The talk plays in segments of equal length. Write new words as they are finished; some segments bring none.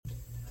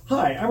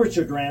Hi, I'm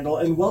Richard Randall,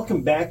 and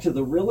welcome back to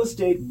the Real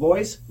Estate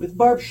Voice with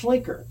Barb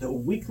Schlinker, the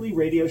weekly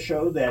radio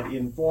show that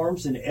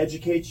informs and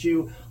educates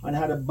you on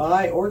how to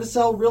buy or to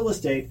sell real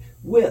estate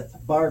with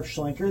Barb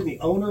Schlinker, the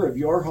owner of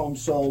Your Home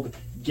Sold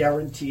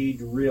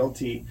Guaranteed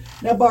Realty.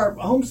 Now, Barb,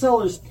 home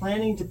sellers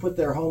planning to put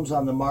their homes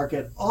on the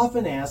market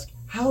often ask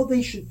how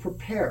they should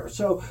prepare.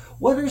 So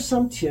what are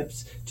some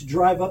tips to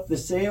drive up the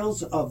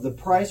sales of the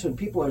price when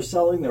people are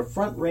selling their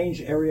front range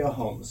area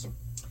homes?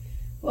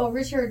 Well,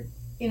 Richard,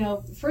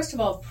 first of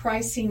all,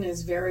 pricing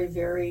is very,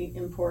 very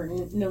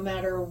important no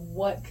matter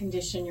what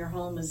condition your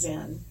home is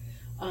in.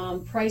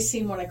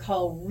 Pricing, what I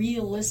call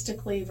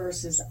realistically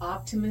versus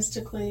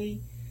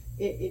optimistically,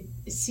 it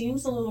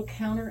seems a little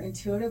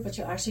counterintuitive, but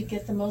you'll actually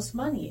get the most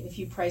money if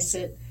you price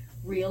it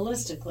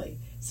realistically.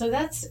 So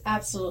that's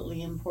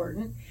absolutely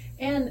important.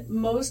 And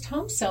most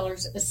home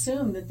sellers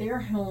assume that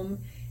their home,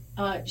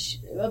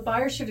 a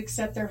buyer should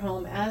accept their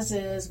home as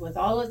is with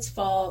all its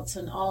faults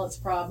and all its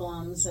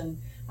problems. And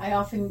I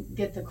often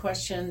get the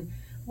question,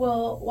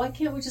 well, why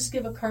can't we just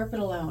give a carpet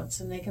allowance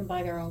and they can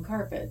buy their own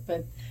carpet?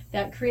 But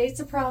that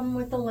creates a problem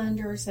with the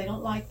lenders. They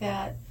don't like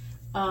that.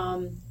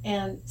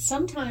 And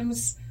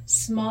sometimes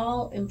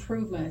small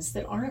improvements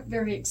that aren't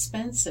very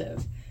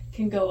expensive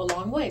can go a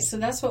long way. So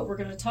that's what we're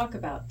going to talk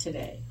about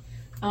today.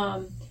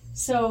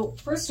 So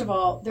first of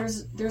all,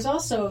 there's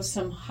also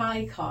some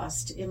high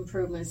cost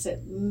improvements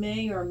that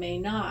may or may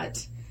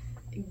not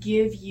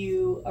give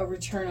you a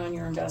return on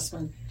your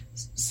investment.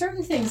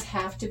 Certain things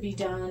have to be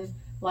done,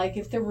 like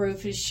if the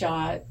roof is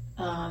shot,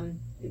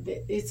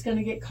 it's going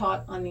to get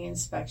caught on the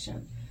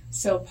inspection.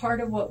 So part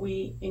of what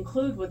we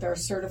include with our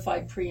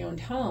certified pre-owned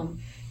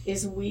home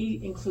is we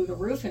include a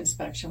roof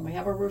inspection. We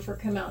have a roofer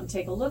come out and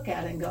take a look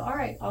at it and go, all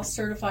right, I'll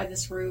certify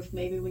this roof.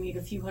 Maybe we need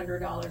a few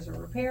 $100s of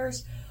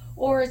repairs,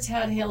 or it's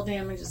had hail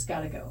damage, it's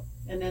got to go.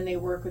 And then they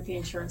work with the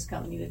insurance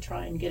company to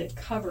try and get it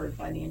covered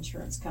by the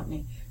insurance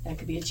company. That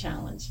could be a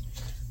challenge.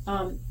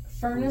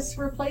 Furnace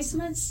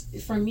replacements,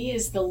 for me,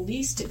 is the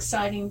least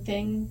exciting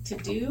thing to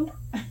do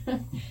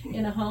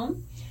in a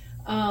home.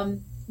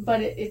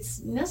 But it's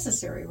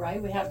necessary, right?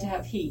 We have to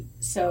have heat.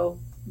 So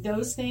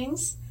those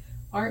things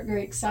aren't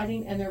very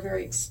exciting and they're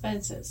very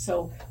expensive.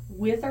 So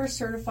with our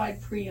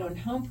certified pre-owned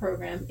home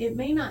program, it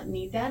may not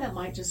need that. It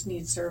might just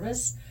need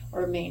service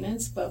or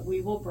maintenance, but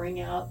we will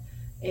bring out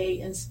a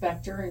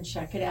inspector and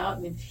check it out.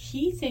 And if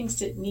he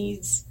thinks it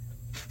needs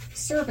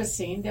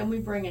servicing, then we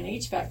bring an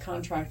HVAC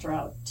contractor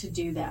out to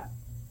do that.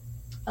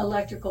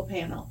 Electrical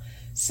panel.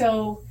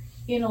 So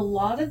in a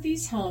lot of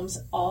these homes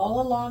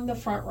all along the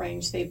Front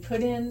Range, they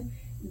put in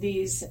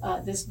these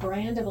this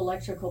brand of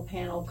electrical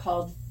panel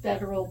called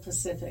Federal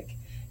Pacific.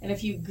 And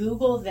if you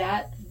Google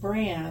that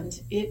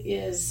brand, it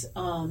is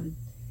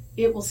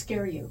it will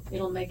scare you.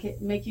 It'll make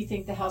you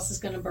think the house is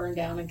going to burn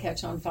down and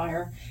catch on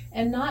fire.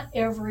 And not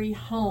every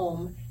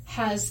home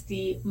has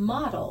the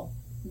model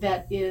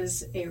that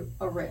is a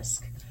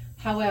risk.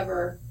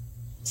 However,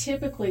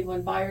 typically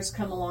when buyers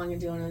come along and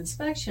do an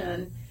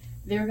inspection,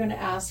 they're going to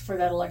ask for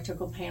that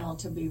electrical panel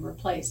to be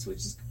replaced,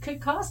 which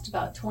could cost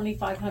about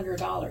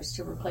 $2,500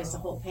 to replace the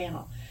whole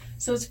panel.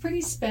 So it's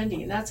pretty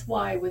spendy, and that's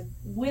why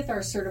with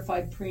our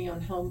certified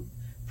pre-owned home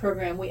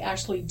program, we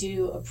actually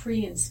do a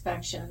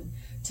pre-inspection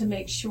to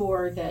make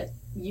sure that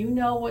you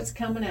know what's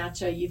coming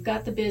at you. You've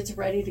got the bids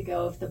ready to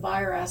go. If the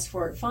buyer asks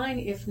for it, fine.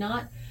 If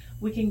not,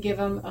 we can give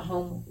them a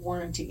home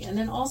warranty. And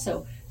then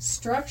also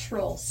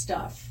structural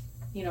stuff,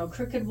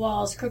 crooked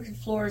walls, crooked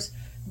floors,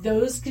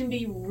 those can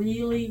be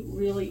really,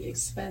 really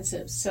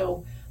expensive.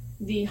 So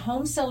the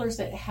home sellers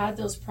that had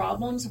those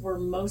problems were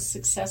most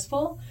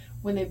successful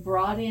when they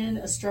brought in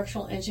a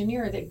structural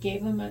engineer that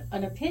gave them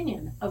an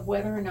opinion of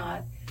whether or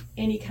not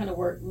any kind of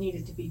work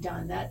needed to be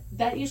done.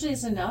 That usually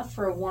is enough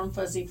for a warm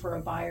fuzzy for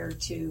a buyer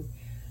to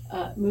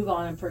move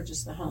on and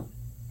purchase the home.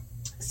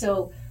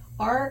 So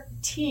our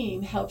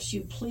team helps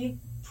you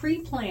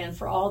pre-plan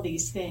for all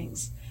these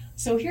things.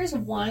 So here's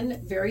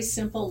one very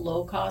simple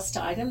low-cost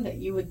item that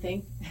you would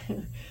think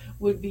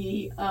would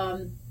be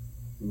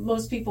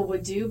most people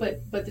would do,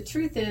 but the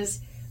truth is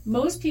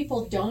most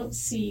people don't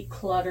see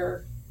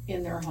clutter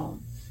in their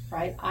home,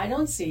 right? I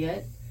don't see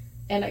it,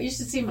 and you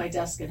should see my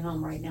desk at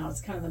home right now.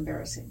 It's kind of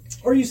embarrassing.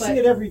 Or you see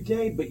it every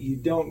day, but you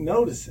don't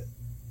notice it.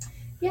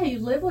 Yeah, you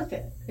live with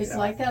it. It's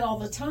like that all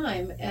the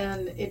time,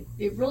 and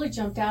it really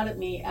jumped out at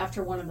me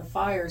after one of the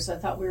fires. I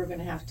thought we were going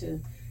to have to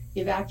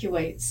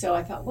evacuate. So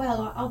I thought,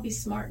 well, I'll be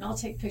smart and I'll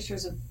take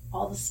pictures of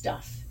all the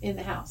stuff in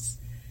the house.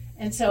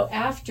 And so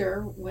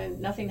after,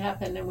 when nothing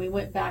happened and we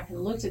went back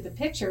and looked at the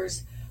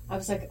pictures, I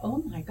was like,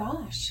 oh my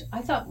gosh,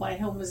 I thought my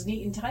home was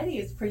neat and tidy.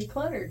 It's pretty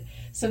cluttered.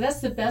 So that's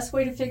the best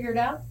way to figure it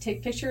out.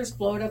 Take pictures,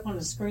 blow it up on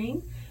a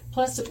screen.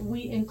 Plus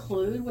we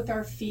include with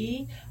our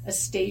fee a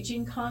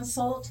staging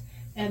consult.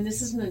 And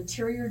this is an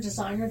interior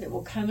designer that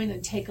will come in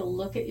and take a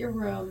look at your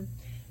room,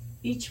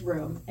 each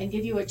room, and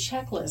give you a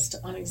checklist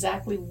on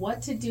exactly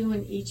what to do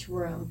in each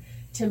room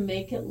to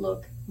make it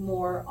look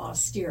more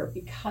austere.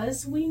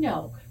 Because we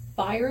know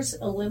buyers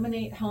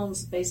eliminate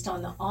homes based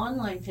on the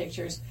online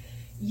pictures,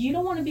 you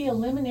don't want to be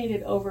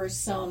eliminated over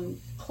some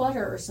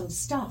clutter or some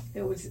stuff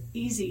that was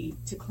easy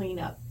to clean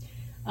up.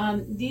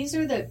 These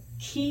are the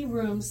key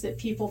rooms that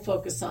people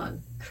focus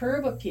on: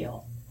 curb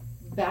appeal,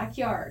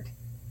 backyard,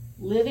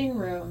 living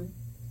room,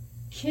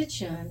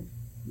 kitchen,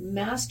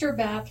 master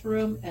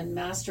bathroom, and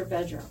master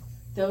bedroom.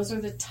 Those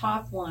are the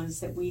top ones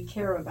that we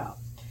care about.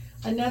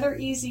 Another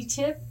easy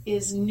tip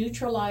is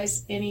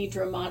neutralize any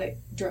say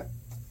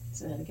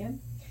that again.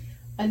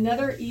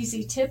 Another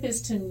easy tip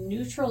is to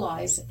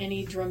neutralize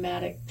any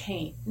dramatic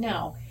paint.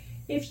 Now,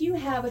 if you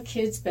have a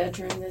kid's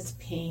bedroom that's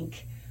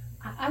pink,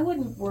 I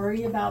wouldn't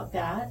worry about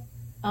that.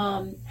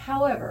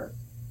 However,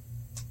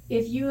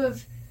 if you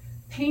have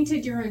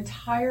painted your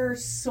entire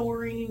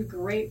soaring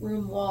great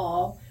room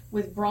wall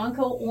with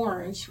Bronco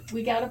orange,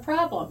 we got a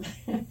problem.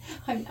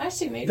 I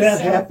actually made that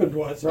happened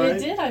once, right? It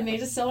did. I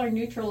made a seller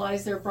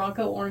neutralize their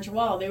Bronco orange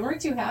wall. They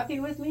weren't too happy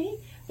with me,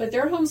 but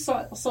their home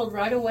sold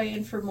right away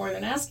and for more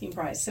than asking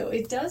price. So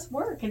it does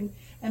work, and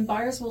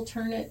buyers will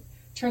turn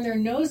their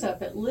nose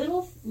up at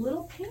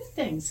little paint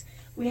things.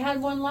 We had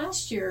one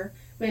last year.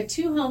 We had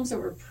two homes that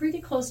were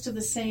pretty close to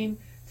the same.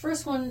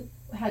 First one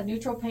had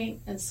neutral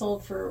paint and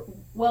sold for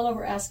well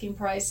over asking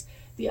price.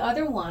 The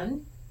other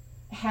one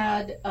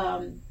had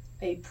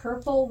a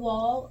purple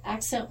wall,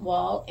 accent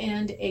wall,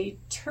 and a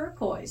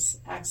turquoise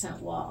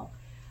accent wall.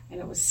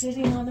 And it was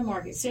sitting on the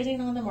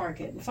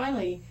market. And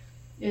finally,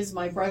 is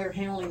my brother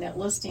handling that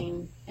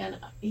listing, and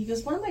he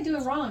goes, "What am I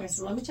doing wrong?" I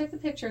said, "Let me check the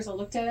pictures." I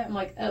looked at it. I'm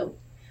like, "Oh."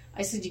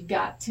 I said, "You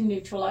got to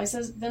neutralize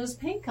those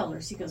paint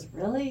colors." He goes,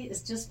 "Really?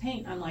 It's just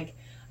paint?" I'm like,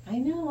 "I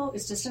know,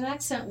 it's just an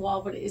accent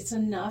wall, but it's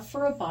enough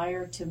for a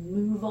buyer to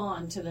move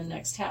on to the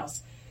next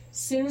house." As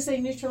soon as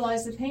they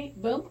neutralize the paint,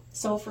 boom,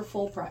 sold for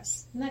full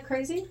price. Isn't that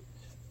crazy?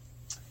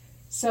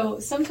 So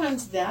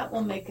sometimes that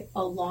will make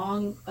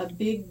a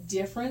big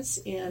difference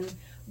in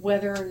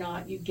whether or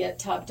not you get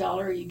top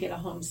dollar or you get a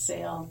home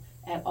sale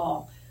at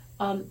all.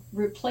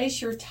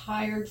 Replace your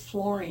tired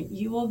flooring.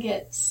 You will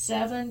get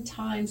 7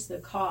 times the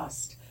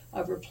cost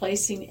of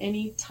replacing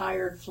any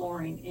tired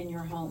flooring in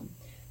your home.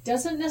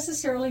 Doesn't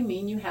necessarily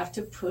mean you have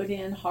to put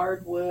in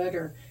hardwood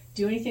or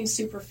do anything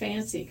super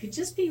fancy. It could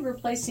just be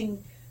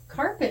replacing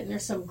carpet, and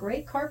there's some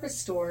great carpet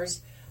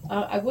stores.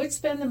 I would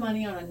spend the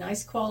money on a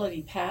nice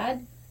quality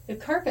pad. The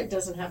carpet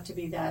doesn't have to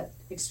be that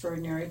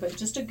extraordinary, but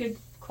just a good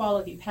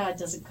quality pad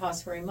doesn't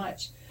cost very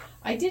much.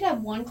 I did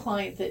have one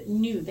client that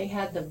knew they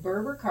had the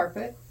Berber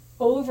carpet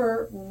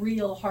over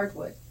real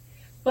hardwood,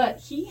 but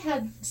he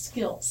had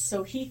skills,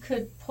 so he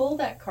could pull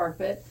that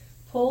carpet,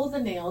 pull the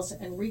nails,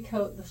 and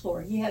recoat the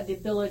floor. He had the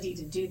ability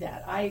to do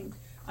that.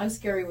 I'm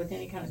scary with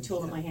any kind of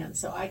tool in my hand,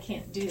 so I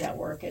can't do that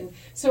work, and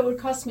so it would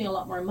cost me a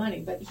lot more money,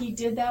 but he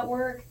did that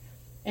work.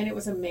 And it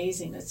was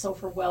amazing. It sold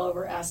for well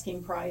over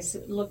asking price.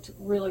 It looked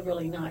really,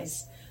 really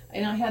nice.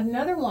 And I had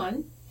another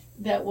one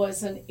that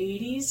was an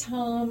 80s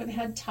home. It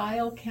had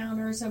tile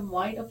counters and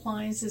white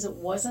appliances. It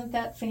wasn't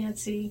that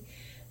fancy.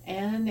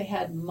 And they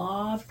had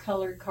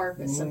mauve-colored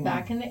carpets. So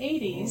back in the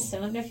 80s,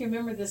 I don't know if you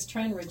remember this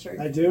trend, Richard.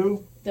 I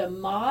do. The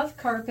mauve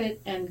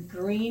carpet and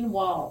green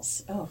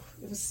walls. Oh,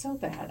 it was so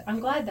bad. I'm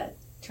glad that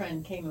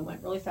trend came and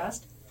went really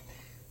fast.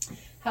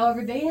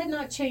 However, they had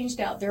not changed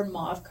out their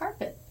mauve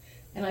carpet.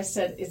 And I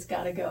said, it's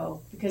got to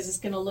go because it's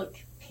going to look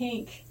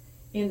pink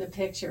in the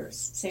pictures.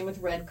 Same with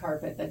red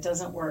carpet. That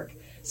doesn't work.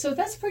 So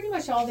that's pretty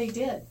much all they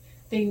did.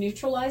 They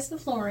neutralized the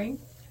flooring.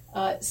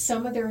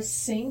 Some of their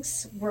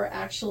sinks were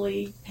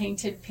actually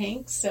painted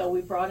pink. So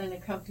we brought in a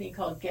company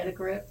called Get a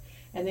Grip,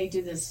 and they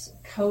do this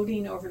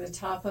coating over the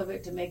top of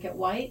it to make it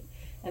white.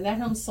 And that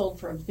home sold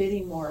for a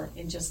bidding more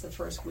in just the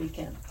first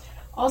weekend.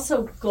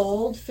 Also,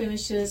 gold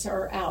finishes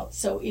are out.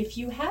 So if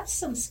you have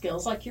some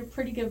skills, like you're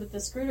pretty good with the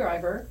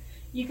screwdriver,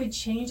 you could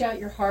change out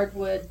your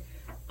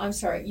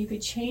you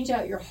could change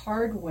out your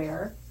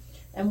hardware,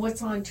 and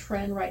what's on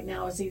trend right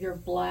now is either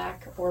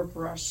black or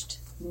brushed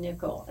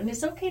nickel. And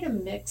it's okay to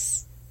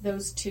mix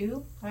those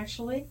two,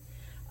 actually.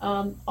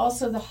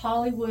 Also, the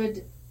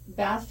Hollywood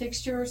bath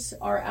fixtures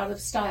are out of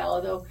style,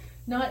 although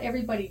not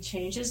everybody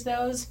changes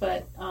those,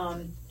 but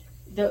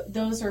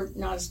those are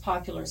not as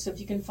popular. So if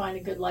you can find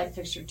a good light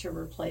fixture to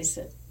replace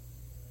it.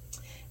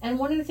 And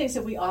one of the things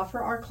that we offer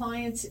our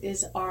clients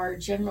is our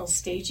general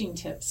staging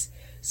tips.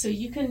 So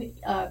you can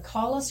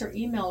call us or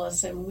email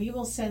us, and we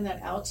will send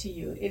that out to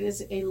you. It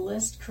is a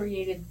list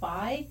created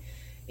by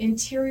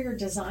interior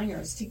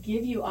designers to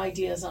give you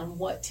ideas on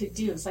what to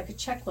do. It's like a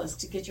checklist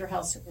to get your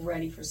house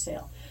ready for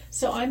sale.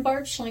 So I'm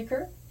Barb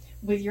Schlinker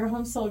with Your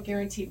Home Sold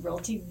Guaranteed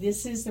Realty.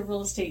 This is the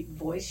Real Estate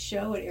Voice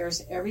Show. It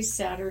airs every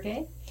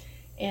Saturday.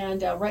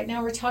 And right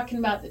now we're talking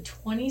about the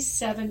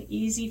 27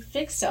 easy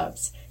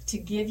fix-ups to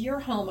give your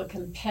home a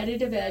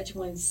competitive edge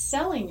when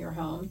selling your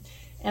home.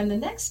 And the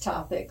next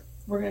topic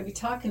we're going to be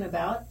talking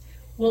about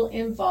will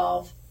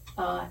involve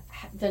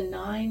the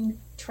 9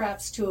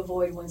 traps to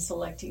avoid when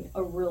selecting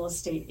a real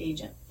estate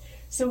agent.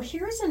 So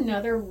here's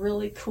another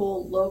really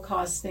cool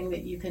low-cost thing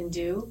that you can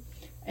do,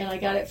 and I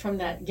got it from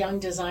that young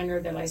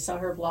designer that I saw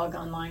her blog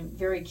online,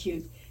 very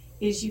cute,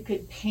 is you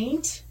could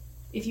paint,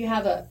 if you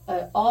have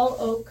a all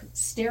oak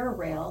stair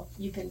rail,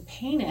 you can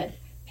paint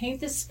paint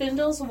the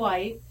spindles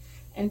white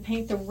and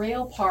paint the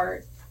rail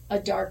part a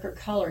darker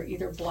color,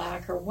 either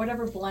black or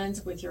whatever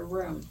blends with your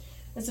room.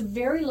 It's a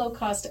very low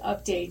cost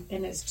update,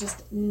 and it's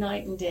just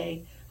night and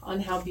day on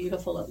how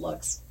beautiful it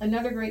looks.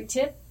 Another great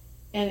tip,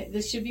 and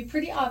this should be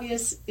pretty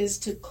obvious, is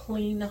to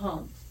clean the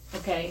home,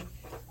 okay?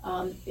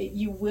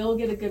 You will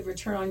get a good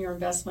return on your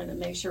investment and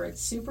make sure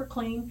it's super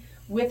clean.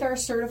 With our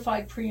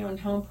certified pre-owned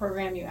home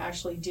program, you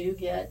actually do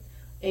get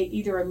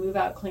either a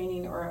move-out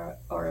cleaning or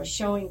a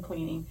showing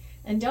cleaning.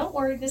 And don't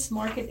worry, this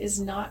market is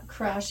not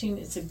crashing.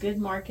 It's a good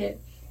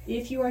market.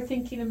 If you are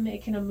thinking of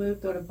making a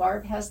move, go to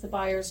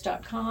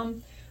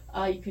barbhasthebuyers.com.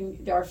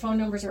 Our phone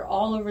numbers are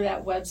all over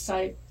that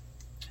website.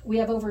 We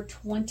have over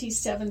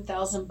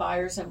 27,000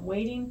 buyers in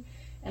waiting,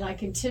 and I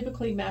can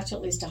typically match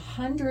at least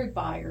 100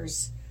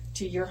 buyers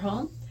to your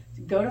home.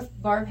 Go to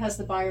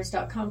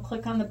barbhasthebuyers.com,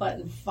 click on the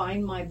button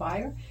Find My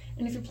Buyer,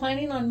 and if you're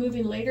planning on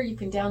moving later, you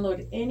can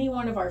download any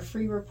one of our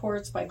free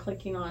reports by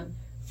clicking on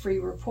Free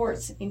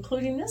Reports,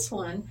 including this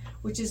one,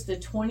 which is the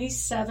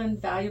 27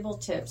 valuable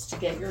tips to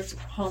get your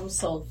home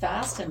sold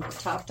fast and for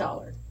top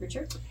dollar.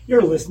 Richard?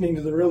 You're listening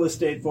to The Real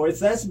Estate Voice.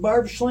 That's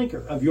Barb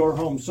Schlinker of Your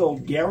Home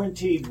Sold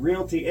Guaranteed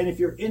Realty. And if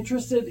you're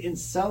interested in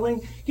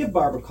selling, give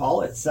Barb a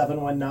call at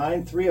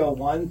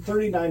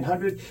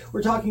 719-301-3900.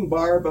 We're talking,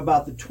 Barb,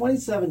 about the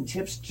 27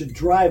 tips to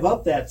drive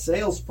up that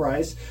sales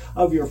price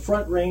of your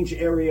Front Range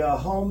area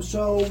home.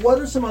 So what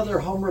are some other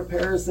home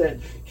repairs that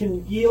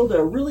can yield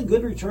a really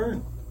good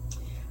return?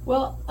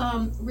 Well,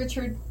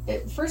 Richard,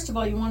 first of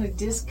all, you want to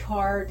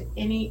discard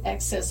any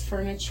excess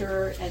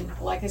furniture, and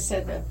like I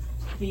said,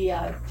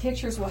 the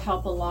pictures will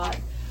help a lot.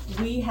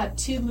 We have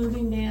 2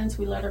 moving vans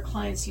we let our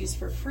clients use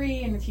for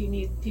free, and if you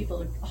need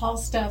people to haul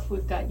stuff,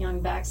 we've got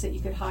young backs that you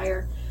could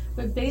hire.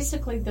 But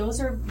basically,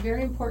 those are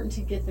very important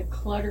to get the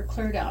clutter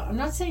cleared out. I'm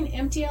not saying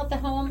empty out the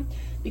home,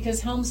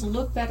 because homes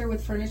look better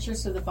with furniture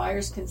so the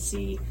buyers can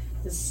see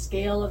the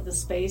scale of the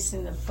space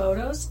in the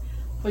photos.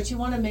 But you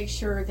want to make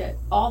sure that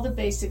all the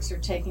basics are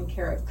taken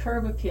care of.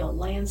 Curb appeal,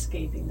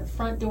 landscaping, the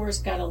front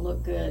door's got to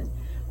look good.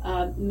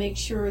 Make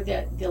sure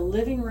that the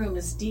living room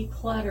is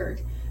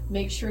decluttered.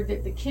 Make sure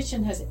that the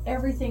kitchen has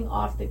everything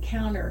off the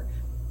counter.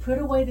 Put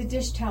away the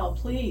dish towel,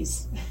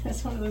 please.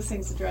 That's one of those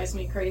things that drives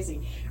me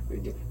crazy.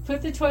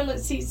 Put the toilet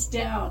seats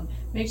down.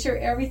 Make sure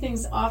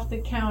everything's off the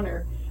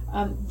counter.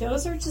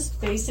 Those are just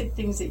basic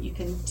things that you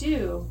can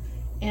do.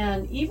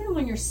 And even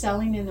when you're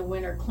selling in the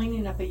winter,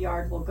 cleaning up a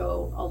yard will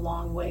go a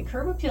long way.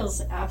 Curb appeal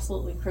is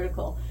absolutely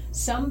critical.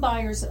 Some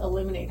buyers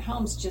eliminate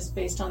homes just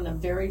based on the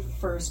very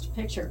first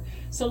picture.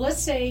 So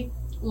let's say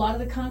a lot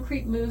of the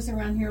concrete moves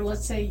around here,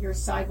 let's say your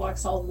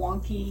sidewalk's all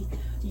wonky.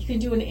 You can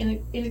do an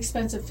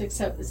inexpensive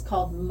fix-up. It's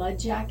called mud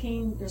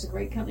jacking. There's a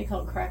great company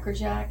called Cracker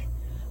Jack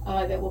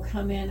that will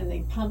come in and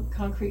they pump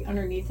concrete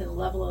underneath and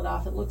level it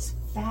off. It looks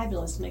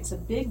fabulous, makes a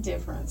big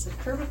difference. The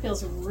curb appeal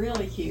is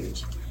really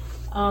huge.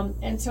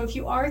 And so if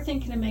you are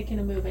thinking of making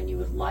a move and you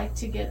would like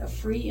to get a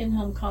free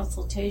in-home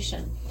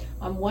consultation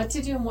on what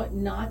to do and what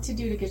not to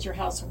do to get your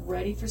house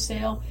ready for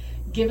sale,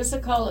 give us a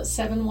call at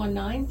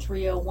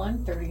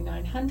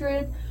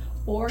 719-301-3900,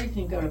 or you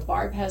can go to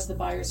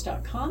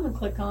barbhasthebuyers.com and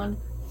click on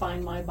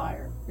Find My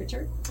Buyer.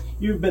 Richard?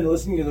 You've been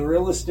listening to The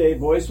Real Estate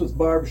Voice with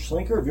Barb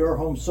Schlinker of Your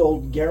Home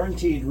Sold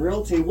Guaranteed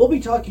Realty. We'll be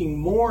talking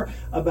more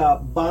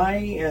about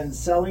buying and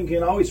selling. You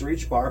can always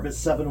reach Barb at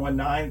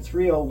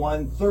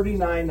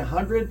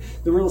 719-301-3900.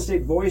 The Real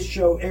Estate Voice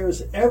show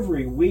airs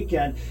every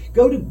weekend.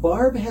 Go to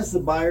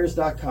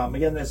barbhasthebuyers.com.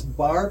 Again, that's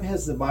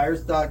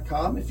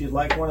barbhasthebuyers.com if you'd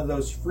like one of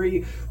those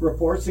free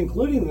reports,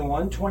 including the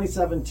one,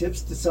 27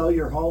 tips to sell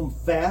your home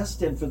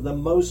fast and for the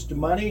most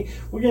money.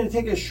 We're going to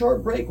take a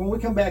short break. When we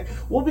come back,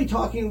 we'll be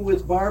talking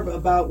with Barb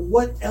about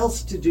what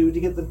else to do to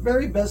get the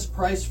very best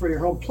price for your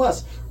home,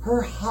 plus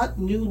her hot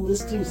new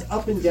listings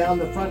up and down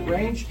the Front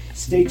Range.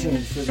 Stay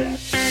tuned for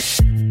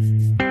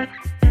that.